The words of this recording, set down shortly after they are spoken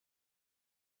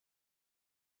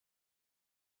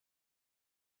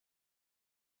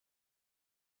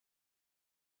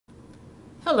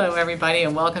Hello everybody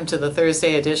and welcome to the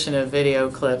Thursday edition of Video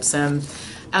Clips. And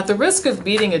at the risk of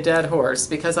beating a dead horse,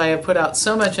 because I have put out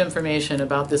so much information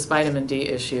about this vitamin D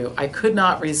issue, I could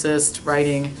not resist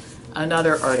writing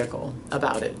another article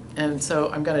about it. And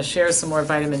so I'm going to share some more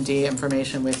vitamin D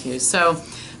information with you. So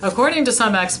according to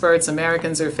some experts,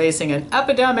 Americans are facing an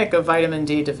epidemic of vitamin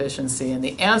D deficiency. And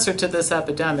the answer to this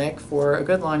epidemic for a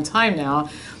good long time now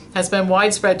has been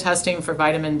widespread testing for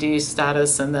vitamin D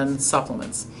status and then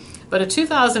supplements. But a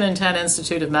 2010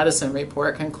 Institute of Medicine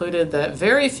report concluded that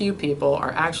very few people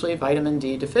are actually vitamin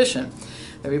D deficient.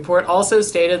 The report also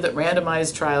stated that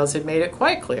randomized trials had made it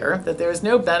quite clear that there is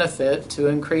no benefit to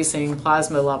increasing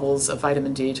plasma levels of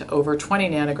vitamin D to over 20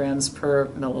 nanograms per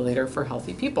milliliter for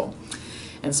healthy people.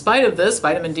 In spite of this,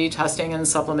 vitamin D testing and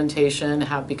supplementation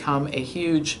have become a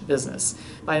huge business.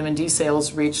 Vitamin D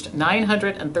sales reached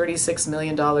 $936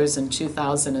 million in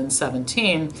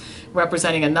 2017,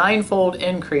 representing a 9-fold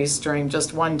increase during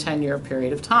just one 10-year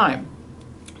period of time.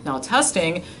 Now,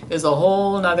 testing is a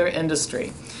whole other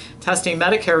industry. Testing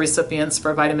Medicare recipients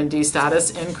for vitamin D status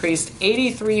increased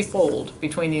 83-fold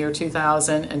between the year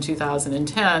 2000 and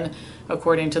 2010,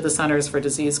 according to the Centers for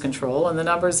Disease Control, and the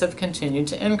numbers have continued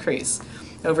to increase.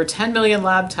 Over 10 million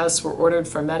lab tests were ordered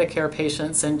for Medicare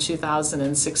patients in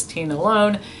 2016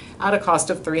 alone at a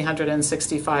cost of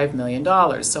 $365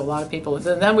 million. So a lot of people,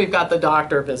 and then we've got the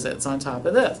doctor visits on top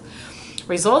of this.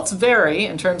 Results vary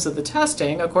in terms of the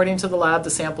testing. According to the lab the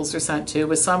samples are sent to,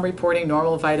 with some reporting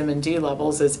normal vitamin D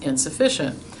levels as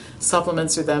insufficient.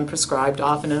 Supplements are then prescribed,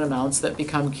 often in amounts that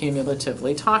become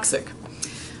cumulatively toxic.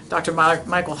 Dr.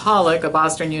 Michael Holick, a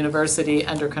Boston University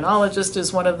endocrinologist,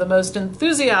 is one of the most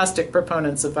enthusiastic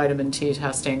proponents of vitamin D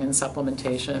testing and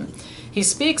supplementation. He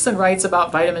speaks and writes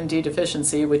about vitamin D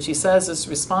deficiency, which he says is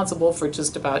responsible for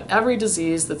just about every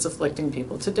disease that's afflicting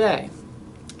people today.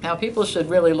 Now, people should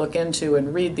really look into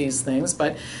and read these things,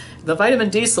 but The Vitamin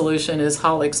D Solution is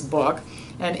Holick's book,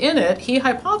 and in it he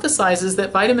hypothesizes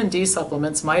that vitamin D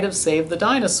supplements might have saved the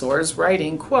dinosaurs,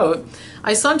 writing, quote,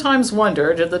 "I sometimes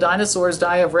wonder, did the dinosaurs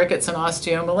die of rickets and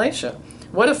osteomalacia?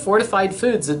 What if fortified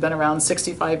foods had been around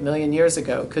 65 million years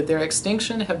ago? Could their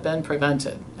extinction have been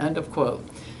prevented?" End of quote.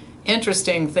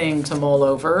 Interesting thing to mull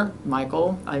over,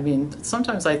 Michael. I mean,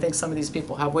 sometimes I think some of these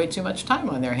people have way too much time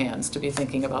on their hands to be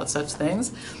thinking about such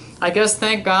things. I guess,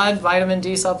 thank God, vitamin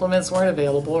D supplements weren't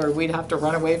available, or we'd have to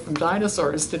run away from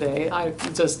dinosaurs today.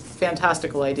 Just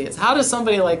fantastical ideas. How does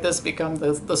somebody like this become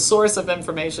the source of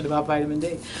information about vitamin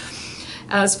D?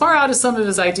 As far out as some of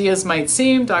his ideas might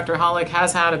seem, Dr. Holick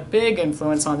has had a big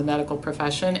influence on the medical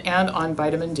profession and on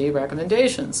vitamin D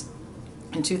recommendations.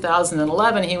 In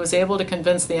 2011, he was able to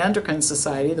convince the Endocrine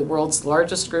Society, the world's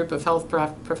largest group of health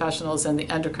professionals in the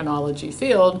endocrinology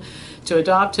field, to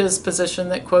adopt his position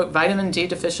that, quote, "vitamin D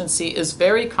deficiency is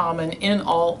very common in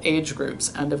all age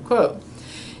groups," end of quote.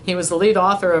 He was the lead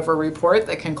author of a report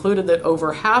that concluded that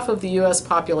over half of the U.S.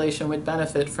 population would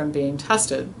benefit from being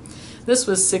tested. This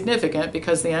was significant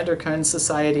because the Endocrine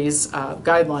Society's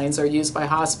guidelines are used by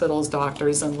hospitals,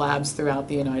 doctors, and labs throughout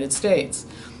the United States.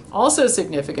 Also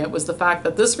significant was the fact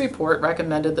that this report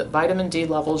recommended that vitamin D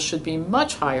levels should be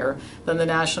much higher than the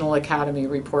National Academy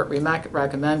report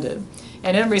recommended.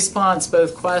 And in response,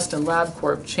 both Quest and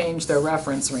LabCorp changed their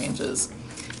reference ranges.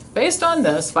 Based on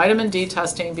this, vitamin D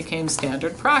testing became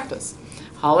standard practice.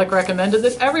 Holick recommended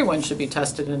that everyone should be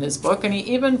tested in his book, and he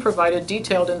even provided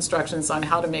detailed instructions on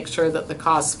how to make sure that the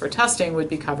costs for testing would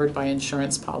be covered by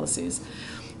insurance policies.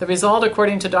 The result,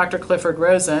 according to Dr. Clifford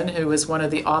Rosen, who was one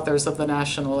of the authors of the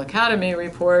National Academy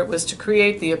report, was to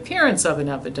create the appearance of an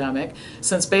epidemic,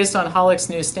 since based on Holick's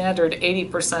new standard,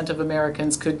 80% of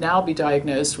Americans could now be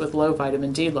diagnosed with low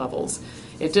vitamin D levels.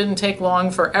 It didn't take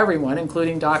long for everyone,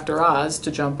 including Dr. Oz,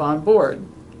 to jump on board.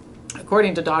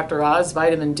 According to Dr. Oz,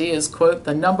 vitamin D is, quote,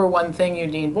 "the #1 thing you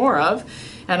need more of,"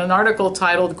 and an article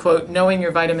titled, quote, "Knowing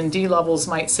your vitamin D levels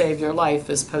might save your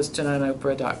life" is posted on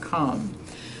Oprah.com.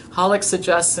 Holick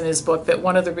suggests in his book that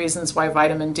one of the reasons why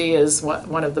vitamin D is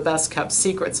one of the best kept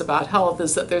secrets about health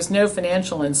is that there's no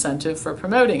financial incentive for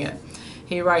promoting it.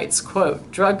 He writes,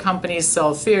 quote, "Drug companies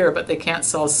sell fear, but they can't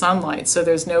sell sunlight, so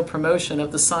there's no promotion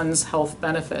of the sun's health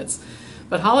benefits."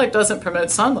 But Holick doesn't promote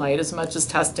sunlight as much as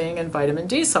testing and vitamin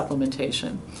D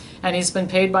supplementation. And he's been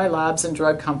paid by labs and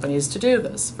drug companies to do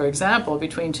this. For example,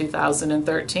 between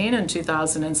 2013 and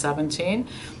 2017,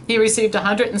 he received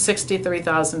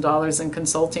 $163,000 in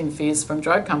consulting fees from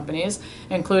drug companies,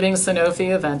 including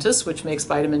Sanofi Aventis, which makes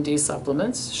vitamin D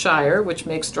supplements, Shire, which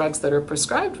makes drugs that are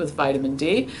prescribed with vitamin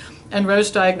D, and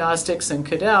Roche Diagnostics and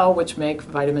Cadell, which make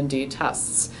vitamin D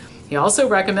tests. He also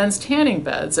recommends tanning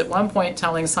beds, at one point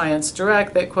telling Science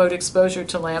Direct that, quote, exposure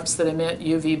to lamps that emit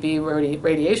UVB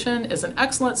radiation is an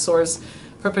excellent source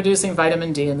for producing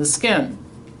vitamin D in the skin.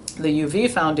 The UV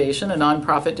Foundation, a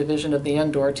nonprofit division of the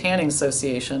Indoor Tanning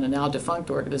Association, a now defunct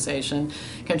organization,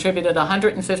 contributed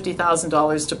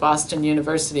 $150,000 to Boston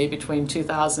University between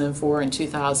 2004 and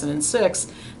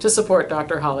 2006 to support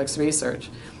Dr. Holick's research.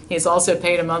 He's also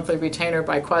paid a monthly retainer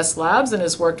by Quest Labs and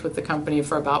has worked with the company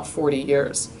for about 40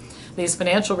 years. These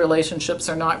financial relationships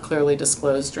are not clearly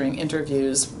disclosed during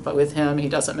interviews, but with him, he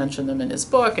doesn't mention them in his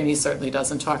book, and he certainly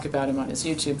doesn't talk about him on his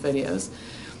YouTube videos.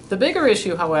 The bigger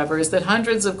issue, however, is that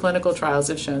hundreds of clinical trials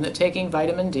have shown that taking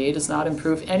vitamin D does not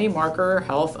improve any marker or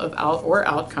health of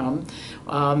outcome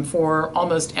for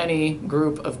almost any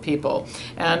group of people.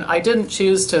 And I didn't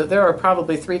choose to, there are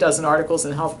probably 36 articles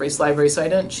in Health Brief's library, so I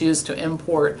didn't choose to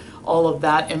import all of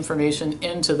that information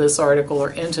into this article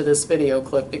or into this video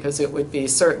clip because it would be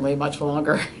certainly much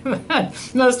longer than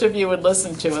most of you would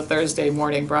listen to a Thursday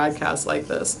morning broadcast like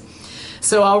this.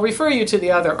 So I'll refer you to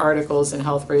the other articles in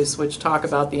Health Briefs which talk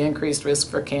about the increased risk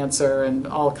for cancer and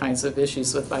all kinds of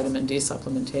issues with vitamin D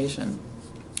supplementation.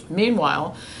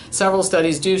 Meanwhile, several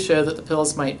studies do show that the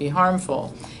pills might be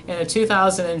harmful. In a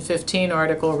 2015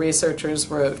 article, researchers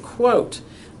wrote, quote,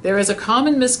 there is a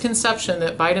common misconception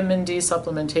that vitamin D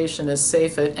supplementation is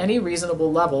safe at any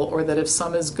reasonable level or that if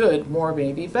some is good, more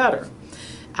may be better.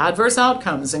 Adverse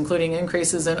outcomes, including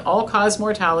increases in all-cause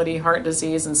mortality, heart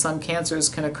disease, and some cancers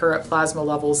can occur at plasma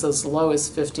levels as low as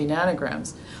 50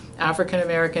 nanograms. African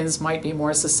Americans might be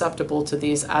more susceptible to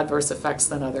these adverse effects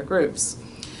than other groups.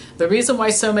 The reason why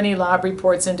so many lab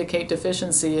reports indicate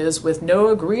deficiency is, with no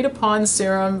agreed-upon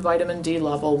serum vitamin D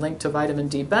level linked to vitamin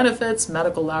D benefits,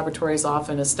 medical laboratories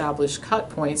often establish cut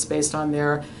points based on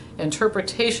their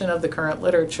interpretation of the current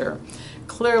literature.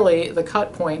 Clearly, the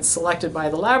cut points selected by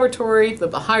the laboratory, the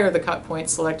higher the cut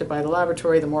points selected by the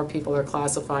laboratory, the more people are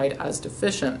classified as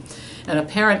deficient. An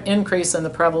apparent increase in the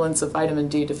prevalence of vitamin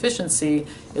D deficiency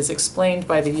is explained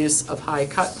by the use of high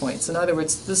cut points. In other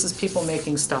words, this is people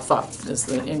making stuff up, is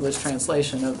the English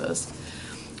translation of this.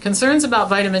 Concerns about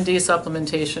vitamin D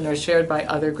supplementation are shared by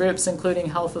other groups, including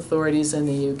health authorities in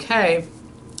the UK.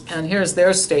 And here's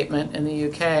their statement in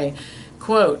the UK.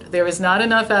 Quote, there is not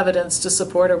enough evidence to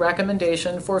support a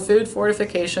recommendation for food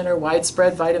fortification or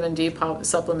widespread vitamin D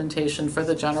supplementation for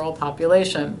the general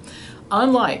population.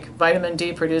 Unlike vitamin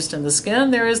D produced in the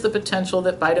skin, there is the potential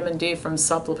that vitamin D from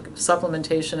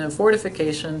supplementation and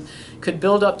fortification could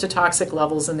build up to toxic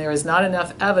levels, and there is not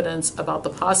enough evidence about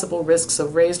the possible risks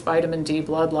of raised vitamin D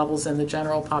blood levels in the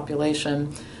general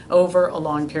population over a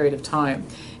long period of time.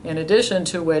 In addition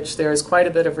to which, there is quite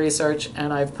a bit of research,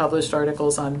 and I've published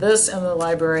articles on this in the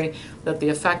library, that the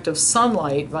effect of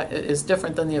sunlight is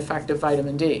different than the effect of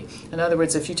vitamin D. In other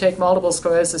words, if you take multiple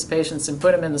sclerosis patients and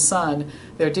put them in the sun,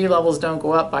 their D levels don't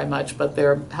go up by much, but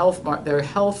their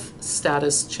health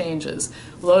status changes.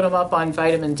 Load them up on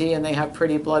vitamin D and they have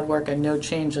pretty blood work and no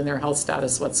change in their health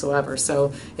status whatsoever.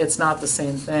 So it's not the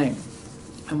same thing.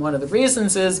 And one of the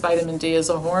reasons is vitamin D is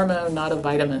a hormone, not a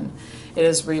vitamin.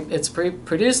 It's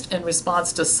produced in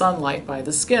response to sunlight by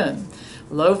the skin.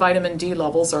 Low vitamin D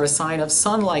levels are a sign of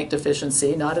sunlight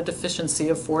deficiency, not a deficiency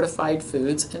of fortified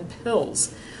foods and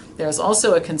pills. There's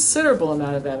also a considerable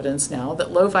amount of evidence now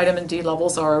that low vitamin D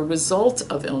levels are a result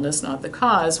of illness, not the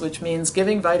cause, which means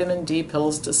giving vitamin D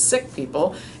pills to sick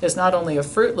people is not only a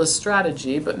fruitless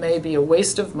strategy, but may be a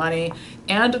waste of money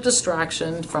and a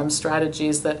distraction from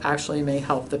strategies that actually may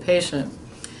help the patient.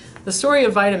 The story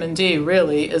of vitamin D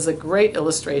really is a great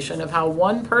illustration of how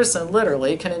one person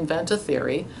literally can invent a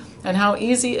theory and how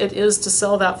easy it is to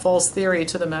sell that false theory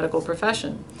to the medical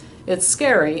profession. It's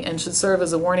scary and should serve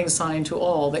as a warning sign to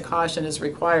all that caution is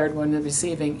required when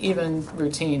receiving even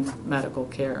routine medical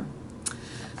care.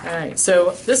 All right,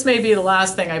 so this may be the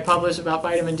last thing I publish about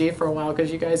vitamin D for a while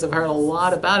because you guys have heard a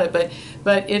lot about it,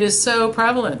 but it is so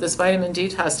prevalent, this vitamin D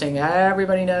testing.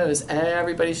 Everybody knows,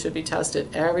 everybody should be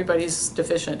tested, everybody's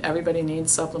deficient, everybody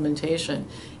needs supplementation.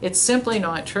 It's simply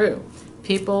not true.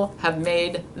 People have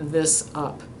made this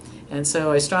up. And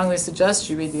so I strongly suggest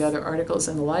you read the other articles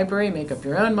in the library, make up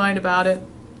your own mind about it.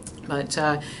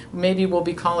 But maybe we'll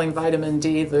be calling vitamin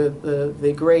D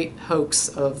the great hoax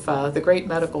of, the great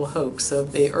medical hoax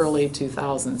of the early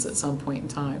 2000s at some point in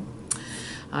time.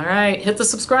 All right, hit the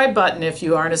subscribe button if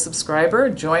you aren't a subscriber.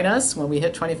 Join us. When we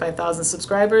hit 25,000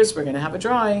 subscribers, we're going to have a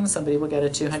drawing. Somebody will get a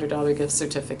 $200 gift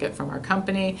certificate from our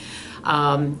company.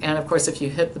 And of course, if you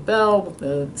hit the bell,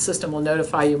 the system will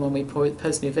notify you when we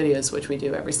post new videos, which we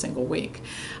do every single week.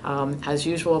 As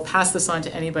usual, pass this on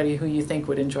to anybody who you think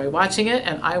would enjoy watching it,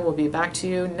 and I will be back to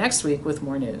you next week with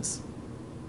more news.